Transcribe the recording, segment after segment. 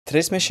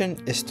Today's mission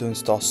is to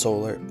install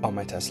solar on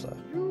my Tesla.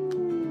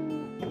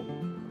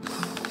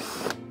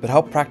 But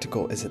how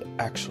practical is it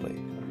actually?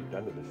 What have you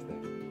done to this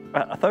thing?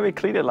 I thought we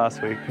cleaned it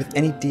last week. With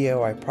any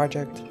DIY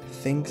project,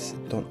 things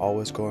don't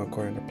always go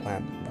according to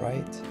plan,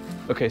 right?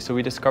 Okay, so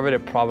we discovered a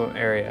problem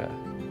area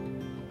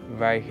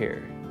right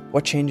here.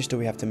 What changes do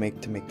we have to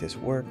make this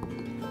work?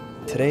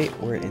 Today,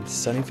 we're in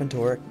sunny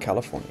Ventura,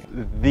 California.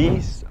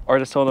 These are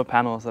the solar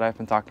panels that I've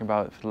been talking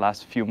about for the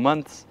last few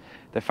months.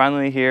 They're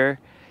finally here.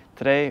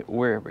 Today,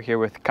 we're here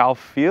with Cal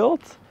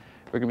Field.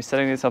 We're gonna be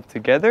setting this up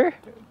together.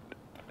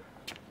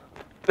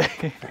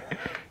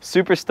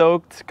 Super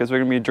stoked because we're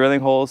gonna be drilling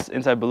holes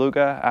inside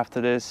Beluga.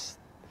 After this,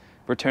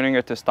 returning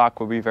it to stock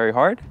will be very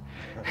hard.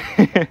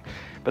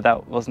 But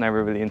that was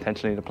never really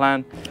intentionally the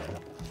plan.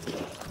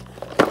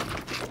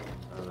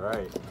 All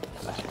right.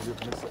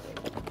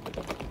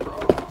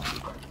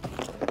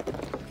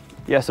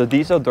 Yeah, so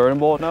these are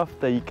durable enough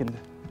that you can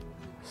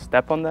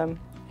step on them.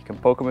 You can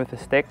poke them with a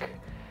stick.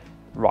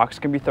 Rocks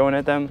can be thrown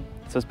at them.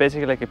 So it's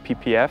basically like a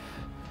PPF,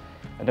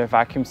 and they're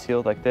vacuum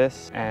sealed like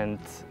this. And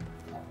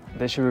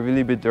they should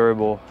really be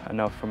durable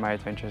enough for my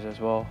adventures as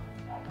well.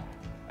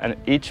 And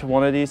each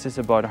one of these is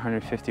about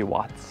 150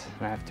 watts.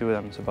 And I have two of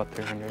them, so about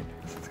 300.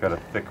 It's got a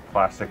thick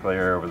plastic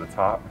layer over the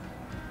top.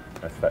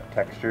 That's that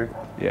texture.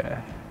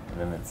 Yeah. And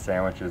then it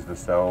sandwiches the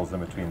cells in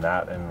between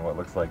that and what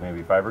looks like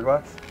maybe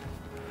fiberglass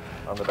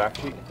on the back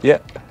sheet. Yeah.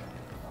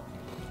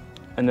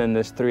 And then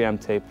there's 3M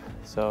tape.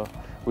 So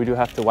we do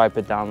have to wipe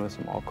it down with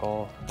some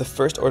alcohol. The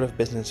first order of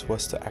business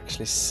was to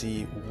actually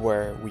see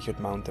where we could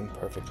mount them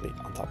perfectly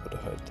on top of the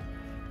hood.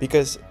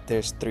 Because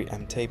there's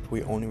 3M tape,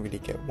 we only really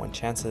get one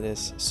chance at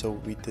this, so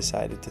we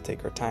decided to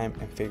take our time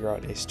and figure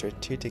out a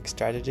strategic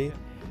strategy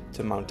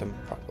to mount them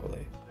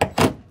properly.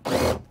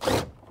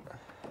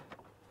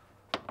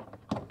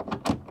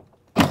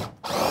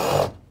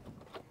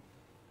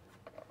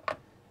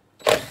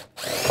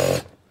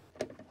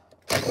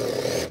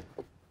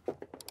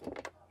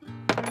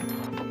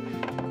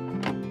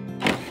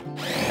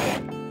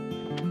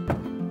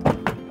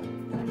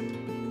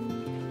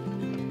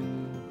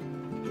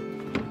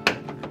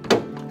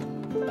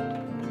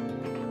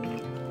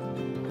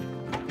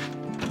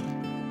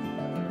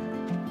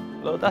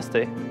 A little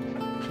dusty.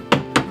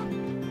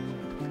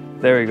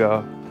 There we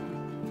go.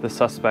 The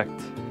suspect.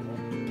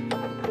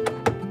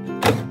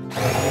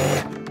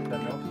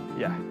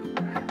 Yeah.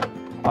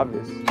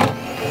 Obvious.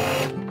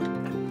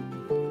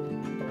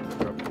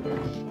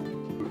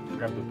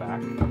 Grab the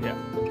back. Yeah.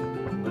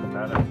 Lift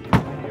that up easily.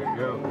 There you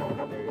go.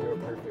 There you go.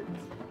 Perfect.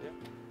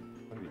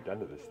 What have you done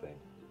to this thing?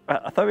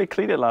 I thought we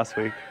cleaned it last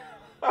week.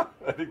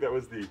 I think that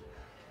was the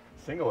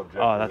single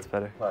objective. Oh, that's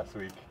better. Last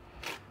week.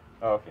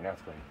 Oh, okay. Now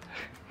it's clean.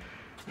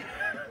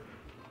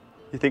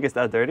 You think it's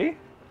that dirty?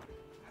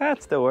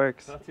 It still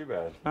works. Not too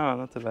bad. No,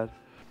 not too bad.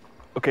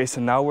 Okay, so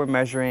now we're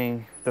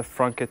measuring the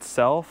frunk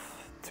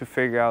itself to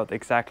figure out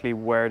exactly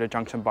where the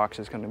junction box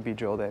is going to be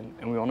drilled in.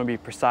 And we want to be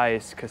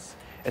precise because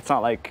it's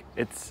not like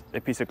it's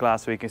a piece of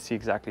glass so we can see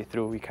exactly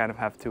through. We kind of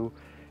have to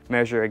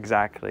measure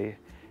exactly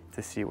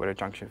to see where the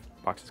junction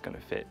box is going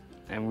to fit.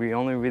 And we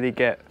only really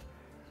get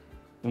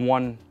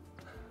one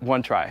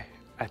try,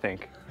 I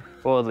think.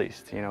 Well, at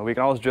least, you know, we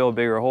can always drill a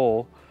bigger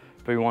hole,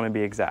 but we want to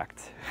be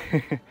exact.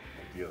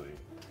 Ideally.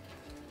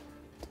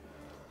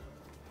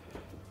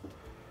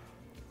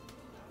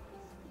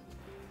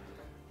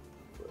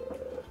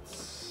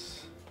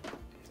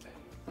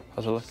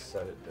 How's it look?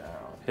 Set it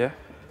down. Yeah?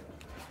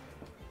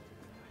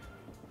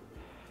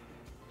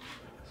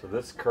 So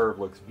this curve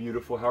looks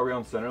beautiful. How are we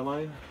on center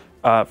line?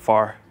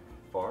 Far.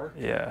 Far?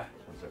 Yeah.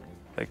 What's that mean?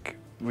 Like,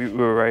 we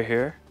were right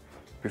here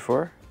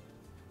before,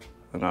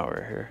 and now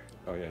we're here.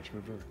 Oh yeah, just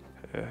move over.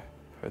 Yeah,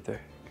 right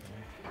there.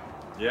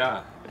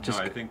 Yeah, Just-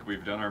 no, I think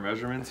we've done our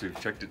measurements. We've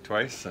checked it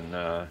twice,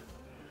 and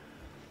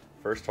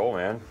first hole,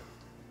 man.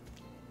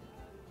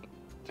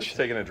 Just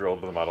taking a drill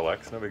to the Model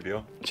X, no big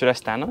deal. Should I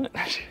stand on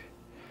it?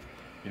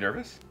 You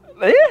nervous?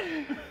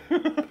 Yeah.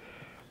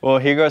 Well,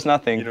 here goes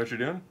nothing. You know what you're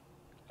doing?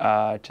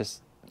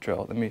 Just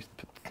drill. Let me.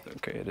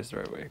 Okay, it is the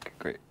right way. Okay,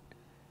 great.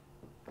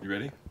 You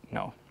ready?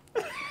 No.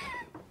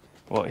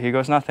 Well, here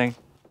goes nothing.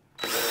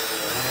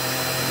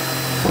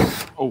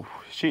 Oh,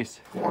 jeez.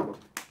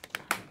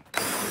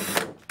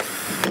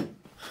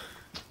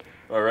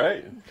 All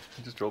right.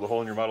 You just drilled a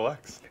hole in your Model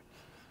X.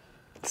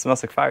 It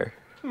smells like fire.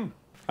 All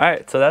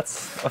right, so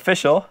that's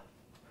official.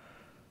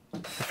 The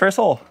first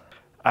hole.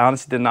 I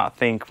honestly did not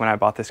think when I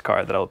bought this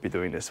car that I would be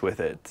doing this with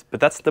it, but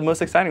that's the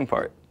most exciting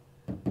part.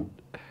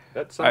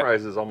 That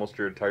summarizes almost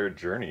your entire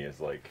journey. Is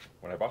like,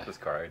 when I bought this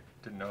car, I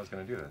didn't know I was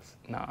going to do this.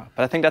 No,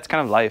 but I think that's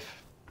kind of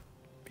life.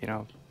 You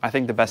know, I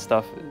think the best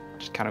stuff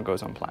just kind of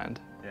goes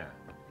unplanned. Yeah.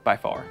 By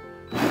far.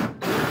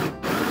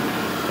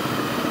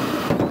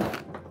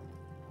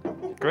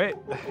 Great.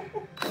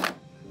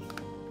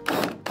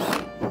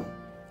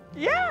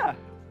 Yeah!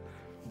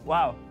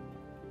 Wow.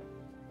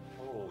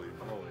 Holy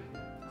moly.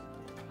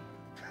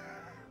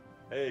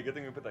 Hey, good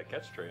thing we put that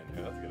catch tray in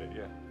there. That's a good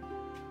idea.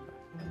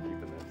 I'm keeping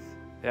this.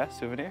 Yeah,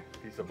 souvenir.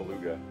 Piece of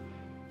beluga.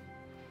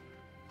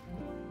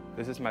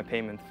 This is my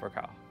payment for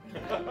Kyle.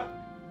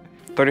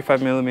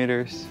 35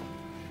 millimeters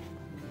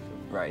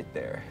right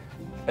there.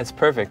 It's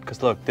perfect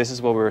because look, this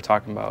is what we were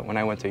talking about when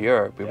I went to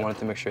Europe. We wanted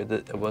to make sure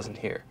that it wasn't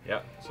here.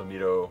 Yeah, so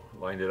Mito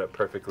lined it up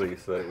perfectly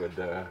so that it would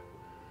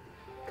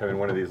come in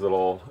one of these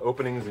little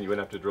openings and you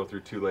wouldn't have to drill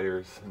through 2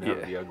 layers and that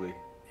would be ugly.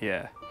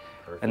 Yeah.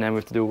 Perfect. And then we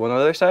have to do one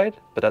other side,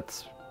 but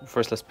that's,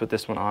 first let's put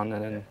this one on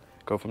and then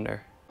go from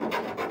there.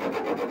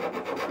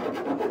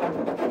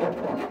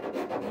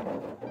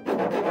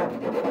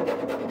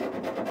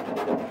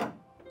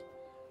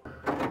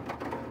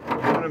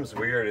 Aluminum's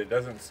weird, it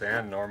doesn't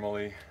sand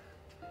normally.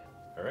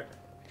 All right.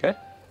 Okay.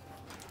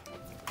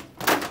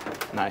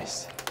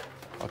 Nice.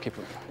 I'll keep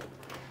it.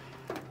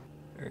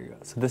 There you go.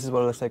 So this is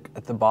what it looks like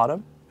at the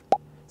bottom.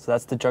 So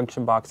that's the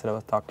junction box that I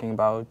was talking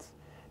about.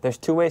 There's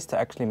 2 ways to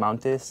actually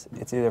mount this.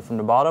 It's either from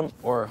the bottom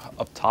or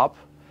up top.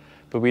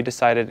 But we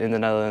decided in the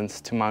Netherlands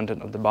to mount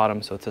it at the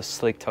bottom, so it's a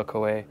slick tuck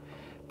away.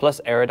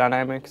 Plus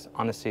aerodynamics,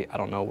 honestly, I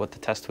don't know what the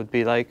test would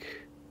be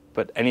like,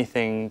 but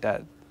anything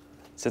that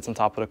sits on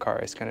top of the car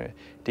is gonna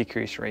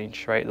decrease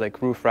range, right?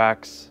 Like roof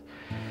racks.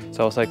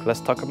 So I was like, let's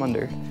tuck them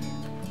under.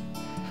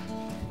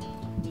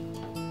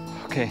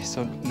 Okay,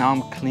 so now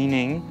I'm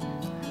cleaning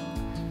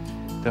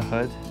the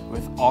hood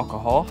with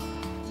alcohol.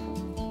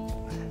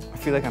 I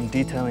feel like I'm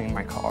detailing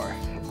my car,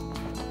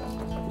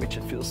 which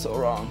it feels so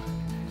wrong.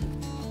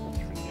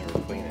 You never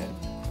clean it.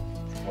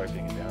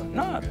 Wiping it down.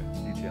 No.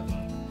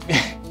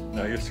 Detailing.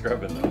 No, you're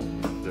scrubbing though.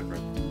 It's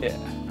different. Yeah.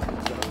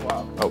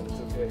 Wow. Oh. It's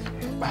okay.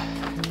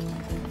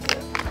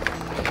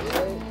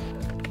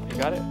 You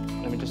got it?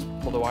 Let me just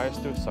pull the wires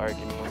through. Sorry,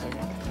 give me 1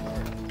 second.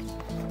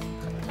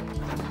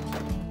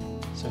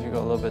 So if you go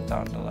a little bit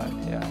down the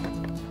line, yeah.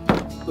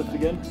 Lift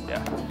again?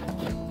 Yeah.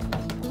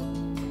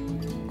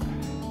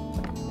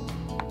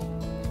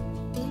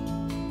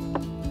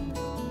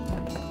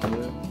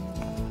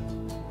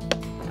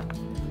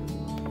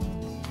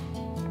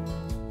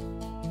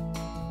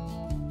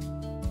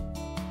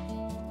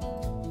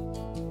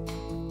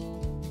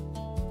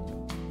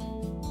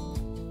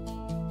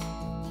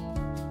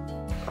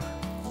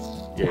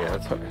 Yeah,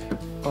 that's fine.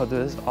 Oh,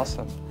 this is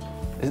awesome.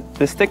 This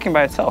is sticking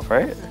by itself,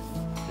 right?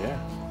 Yeah.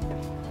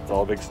 It's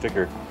all a big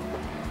sticker.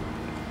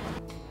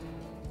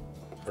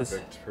 This-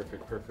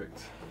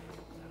 Perfect.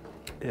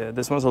 Yeah,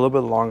 this one's a little bit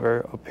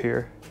longer up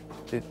here.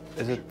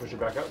 Is it? Push it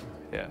back up?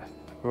 Yeah,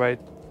 right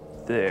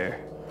there.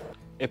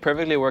 It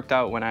perfectly worked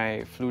out when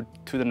I flew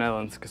to the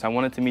Netherlands because I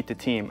wanted to meet the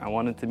team. I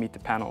wanted to meet the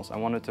panels. I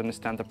wanted to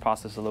understand the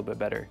process a little bit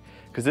better.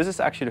 Because this is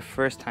actually the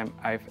first time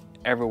I've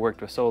ever worked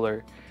with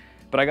solar.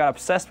 But I got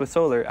obsessed with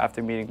solar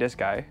after meeting this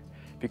guy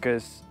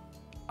because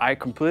I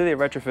completely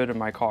retrofitted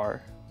my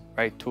car,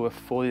 right, to a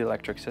fully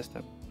electric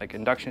system. Like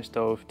induction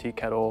stove, tea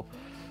kettle,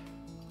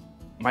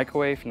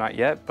 microwave, not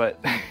yet, but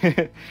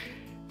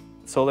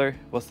solar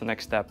was the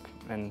next step.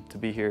 And to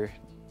be here,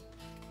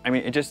 I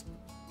mean, it just,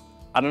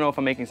 I don't know if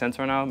I'm making sense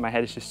right now. My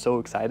head is just so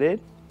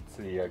excited. It's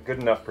the good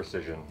enough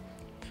precision.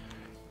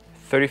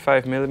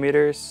 35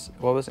 millimeters,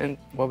 what was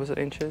it,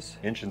 inches?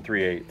 1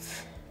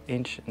 3/8.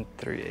 Inch and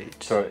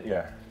 3/8. So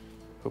yeah,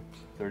 Oops.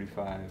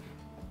 35.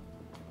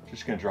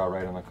 Just gonna draw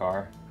right on the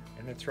car.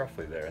 And it's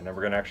roughly there. And then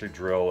we're gonna actually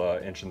drill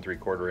 1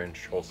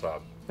 3/4 hole saw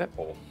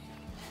hole.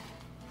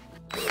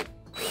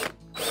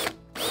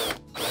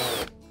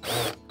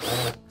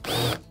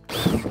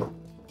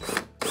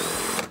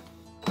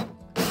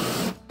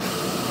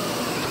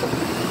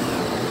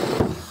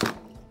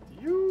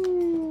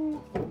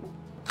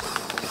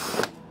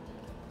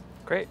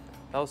 Great,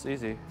 that was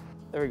easy.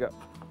 There we go.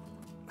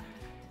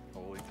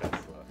 Holy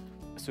Tesla.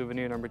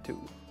 Souvenir number 2.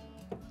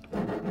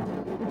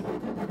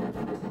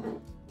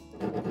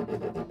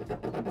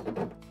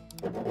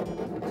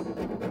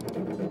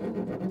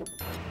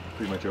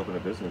 Pretty much opened a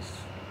business.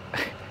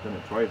 Done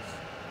it twice.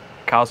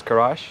 Kyle's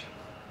garage.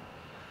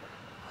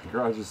 The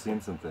garage has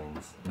seen some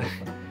things.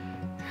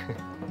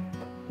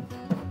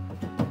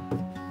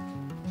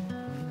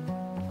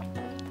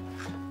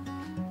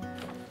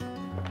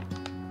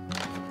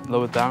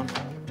 Lower it down.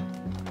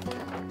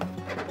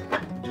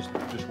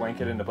 Just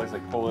wank it into place,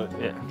 like pull it,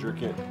 Yeah.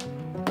 jerk it.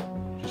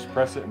 Just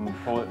press it and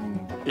pull it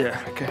and...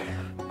 Yeah, okay.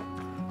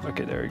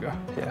 Okay, there we go,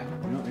 yeah.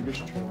 You know, maybe I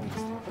should try one of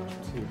these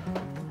too.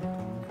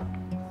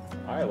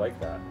 I like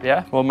that.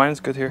 Yeah, well mine's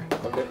good here.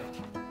 Okay.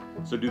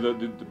 So do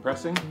the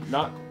pressing,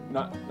 not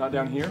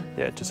down here.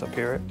 Yeah, just up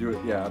here, right? Do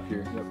it, yeah, up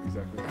here. Yep,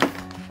 exactly.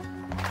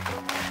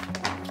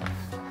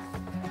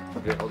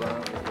 Okay, hold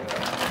on.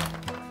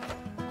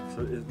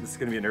 So is this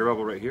gonna be an air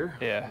bubble right here?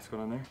 Yeah. What's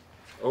going on there?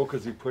 Oh,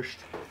 because we pushed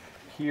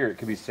here, it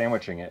could be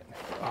sandwiching it.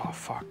 Oh,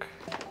 fuck.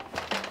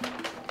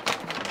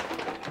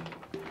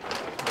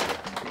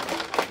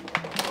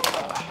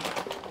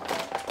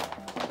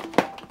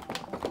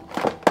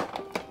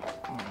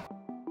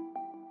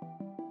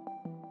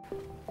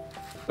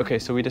 Okay,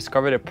 so we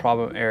discovered a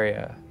problem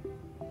area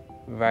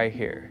right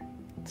here.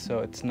 So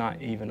it's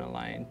not even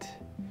aligned.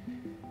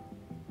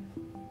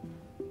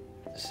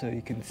 So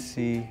you can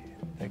see,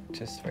 like,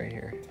 just right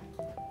here.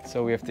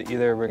 So we have to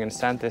either, we're gonna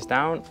sand this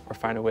down or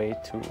find a way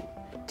to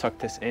tuck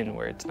this in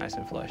where it's nice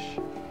and flush.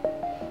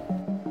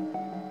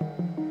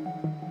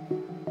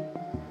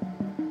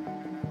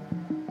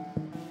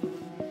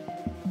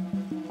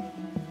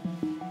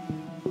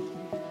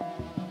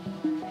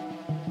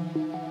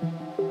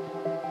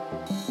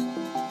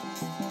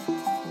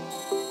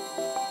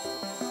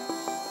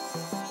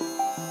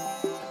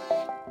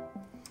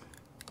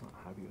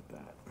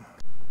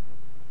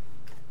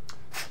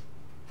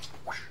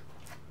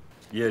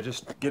 Yeah,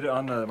 just get it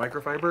on the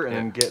microfiber and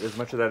then get as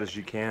much of that as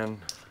you can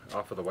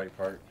off of the white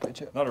part.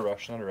 Not a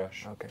rush, not a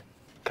rush. Okay.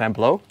 Can I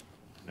blow?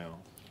 No.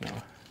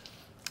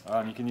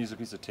 No. You can use a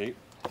piece of tape.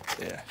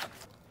 Yeah.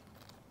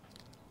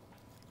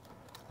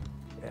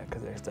 Yeah,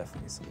 because there's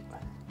definitely some.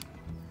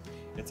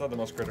 It's not the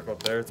most critical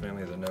up there, it's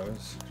mainly the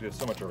nose. You have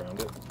so much around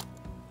it.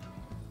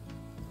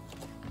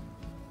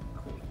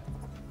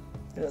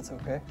 Yeah, that's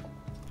okay.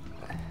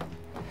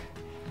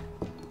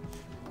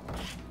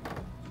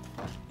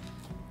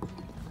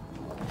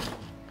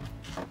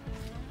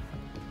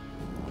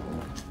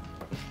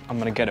 I'm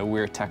gonna get a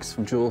weird text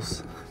from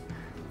Jules.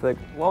 Like,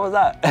 what was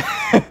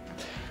that?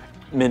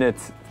 Minute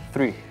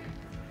 3.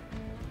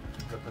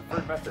 The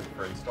preferred method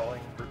for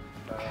installing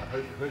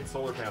hood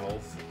solar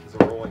panels is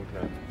a rolling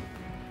pin.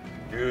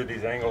 Dude,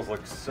 these angles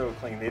look so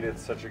clean. They did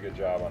such a good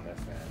job on this,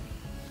 man.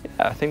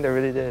 Yeah, I think they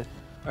really did.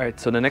 All right,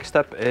 so the next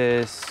step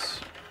is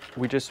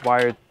we just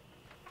wired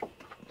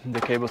the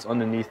cables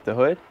underneath the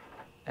hood,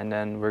 and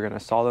then we're gonna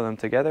solder them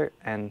together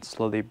and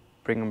slowly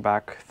bring them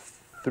back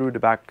through the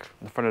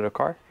front of the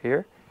car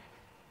here,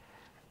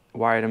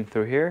 wire them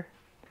through here,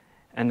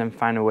 and then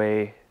find a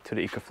way to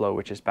the EcoFlow,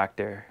 which is back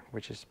there,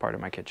 which is part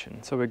of my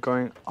kitchen. So we're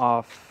going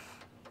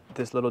off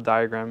this little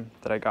diagram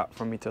that I got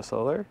from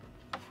MitoSolar.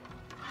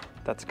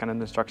 That's kind of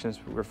the instructions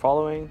we're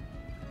following.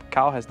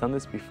 Cal has done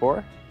this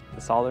before,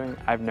 the soldering.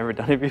 I've never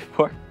done it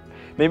before.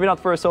 Maybe not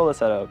for a solar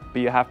setup,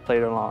 but you have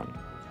played along.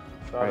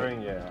 Soldering,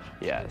 right? yeah.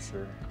 Yes.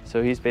 Sure.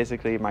 So he's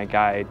basically my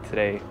guide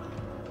today.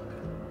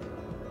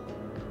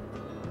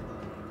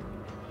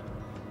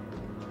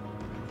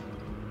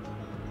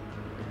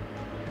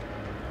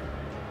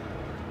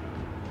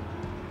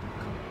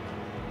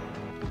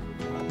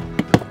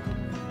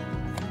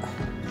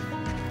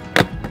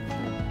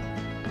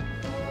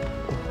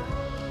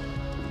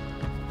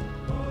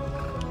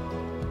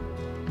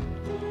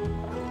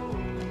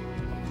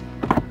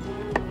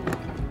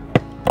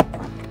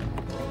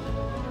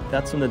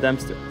 That's from the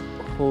Dempster.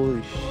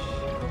 Holy sh!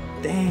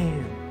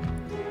 Damn.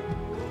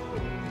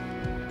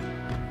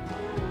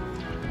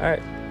 All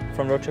right,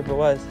 from road trip it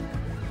was.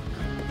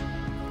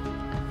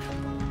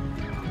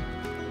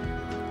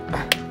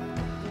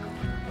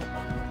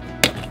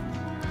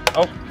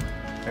 Oh,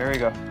 there we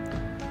go.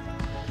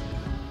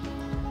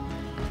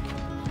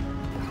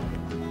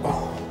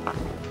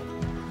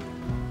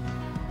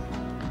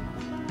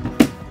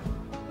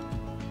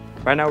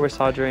 Right now we're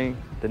soldering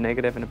the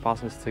negative and the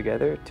positives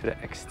together to the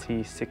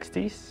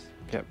XT60s.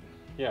 Yep.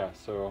 Yeah,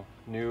 so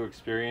new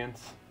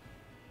experience.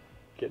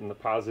 Getting the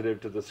positive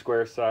to the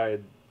square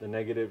side, the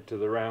negative to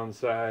the round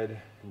side,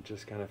 and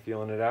just kind of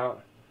feeling it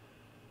out.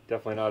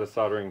 Definitely not a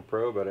soldering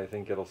pro, but I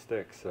think it'll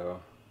stick. So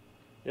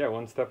yeah,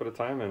 one step at a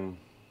time, and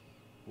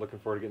looking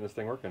forward to getting this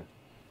thing working.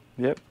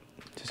 Yep,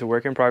 just a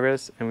work in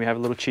progress, and we have a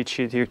little cheat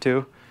sheet here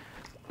too.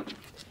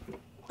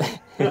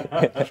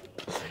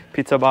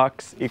 Pizza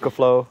box,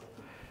 EcoFlow,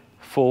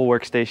 full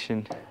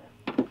workstation,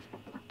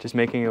 just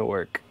making it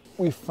work.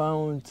 We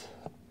found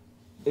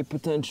a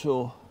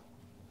potential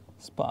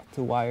spot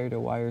to wire the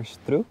wires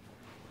through.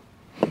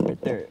 Right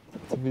there,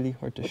 it's really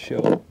hard to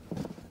show.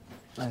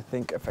 I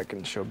think if I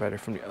can show better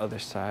from the other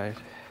side.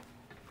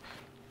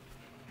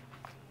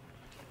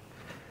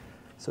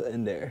 So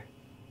in there,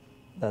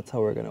 that's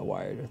how we're gonna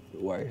wire the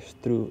wires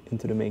through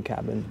into the main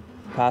cabin,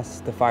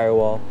 past the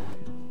firewall.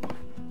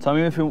 Tell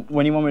me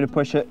when you want me to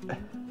push it.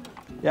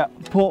 Yeah,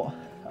 pull.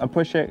 I'll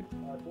push it.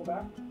 Pull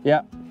back?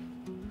 Yeah.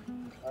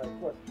 All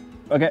right, push.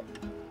 Okay.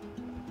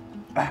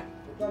 We're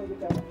trying to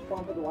get that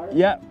pump of the wire.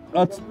 Yeah,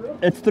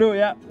 it's through,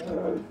 yeah.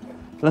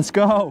 Let's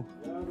go.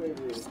 Yeah,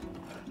 baby.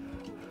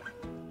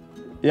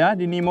 Yeah,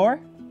 do you need more?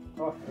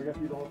 Oh, I guess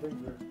you the whole thing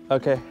through.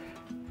 Okay.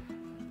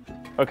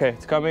 Okay,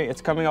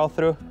 it's coming all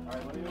through. All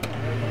right, let me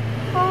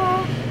know.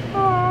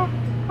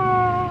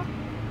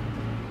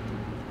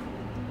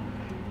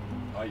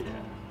 Oh yeah.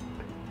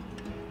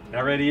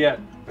 Not ready yet,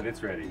 but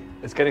it's ready.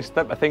 It's getting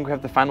step. I think we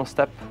have the final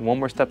step. One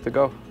more step to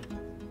go.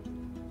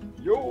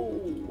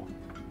 Yo!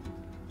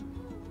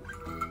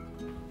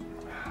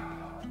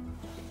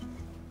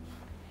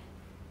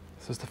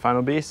 This is the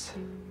final piece. I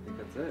think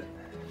that's it.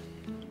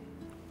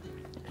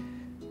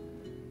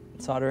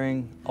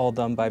 Soldering all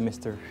done by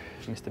Mr.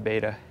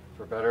 Beta.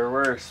 For better or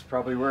worse,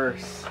 probably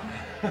worse.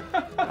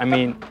 I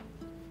mean,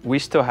 we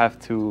still have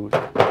to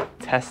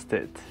test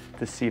it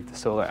to see if the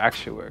solar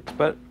actually works,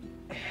 but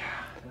Yeah,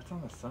 that's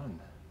on the sun.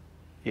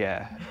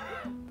 yeah.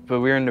 But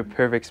we're in the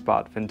perfect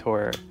spot,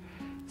 Ventura.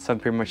 Sun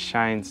pretty much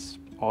shines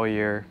all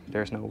year.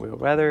 There's no real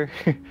weather,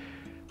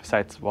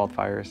 besides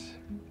wildfires.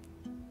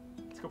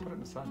 Let's go put it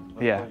in the sun.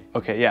 Let it Yeah, play.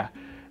 okay, yeah.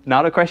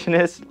 Now the question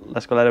is,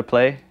 let's go let it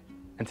play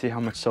and see how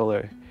much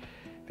solar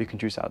we can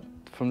juice out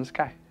from the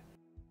sky.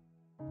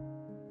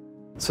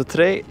 So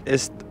today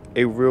is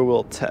a real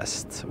world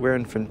test. We're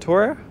in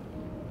Ventura,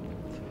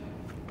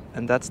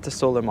 and that's the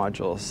solar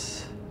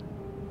modules.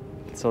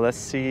 So let's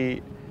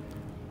see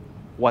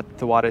what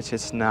the wattage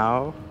is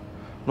now.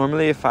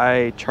 Normally if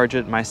I charge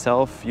it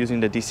myself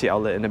using the DC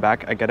outlet in the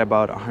back, I get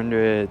about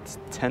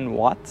 110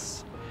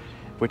 watts,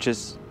 which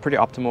is pretty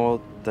optimal.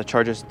 That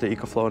charges the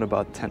EcoFlow in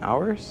about 10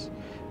 hours.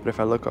 But if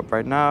I look up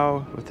right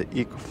now with the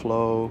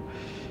EcoFlow,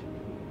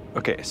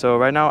 okay, so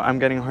right now I'm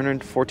getting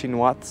 114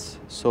 watts,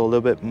 so a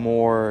little bit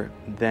more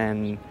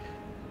than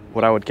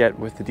what I would get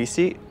with the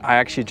DC. I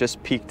actually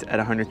just peaked at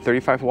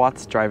 135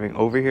 watts driving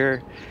over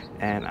here,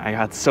 and I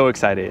got so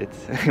excited.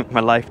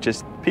 My life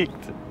just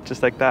peaked,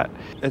 just like that.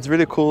 It's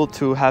really cool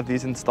to have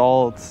these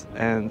installed,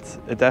 and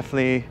it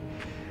definitely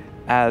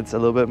adds a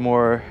little bit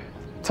more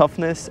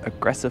toughness,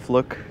 aggressive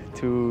look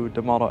to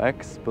the Model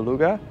X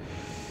Beluga.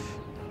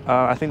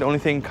 I think the only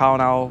thing Kyle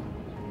and I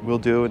will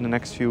do in the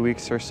next few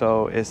weeks or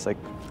so is like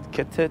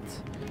kit it,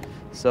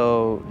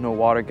 so no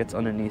water gets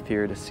underneath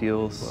here, the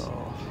seals.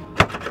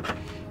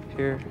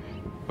 Here,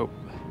 oh,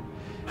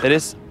 it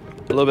is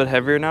a little bit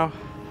heavier now,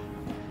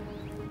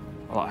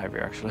 a lot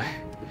heavier actually.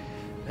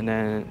 And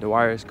then the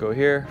wires go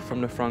here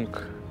from the front.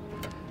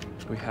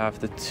 We have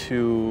the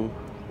two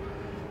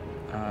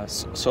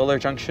solar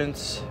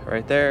junctions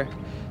right there.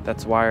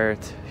 That's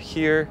wired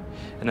here,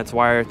 and that's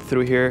wired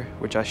through here,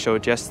 which I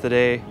showed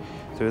yesterday,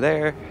 through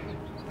there,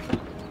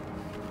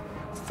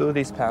 through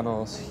these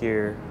panels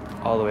here,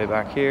 all the way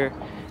back here,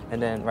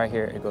 and then right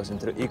here it goes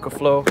into the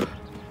EcoFlow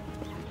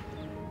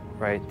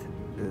right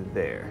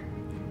there.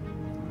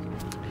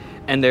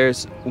 And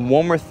there's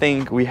one more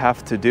thing we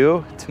have to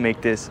do to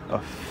make this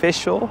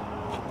official.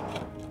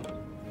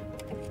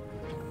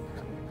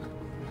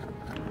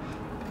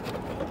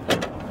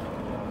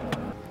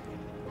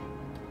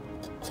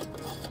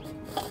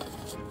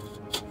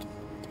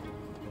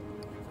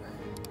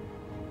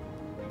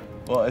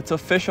 Well, it's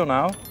official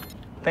now.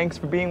 Thanks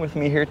for being with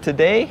me here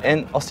today,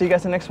 and I'll see you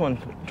guys in the next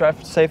one.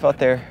 Drive safe out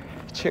there.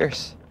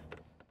 Cheers.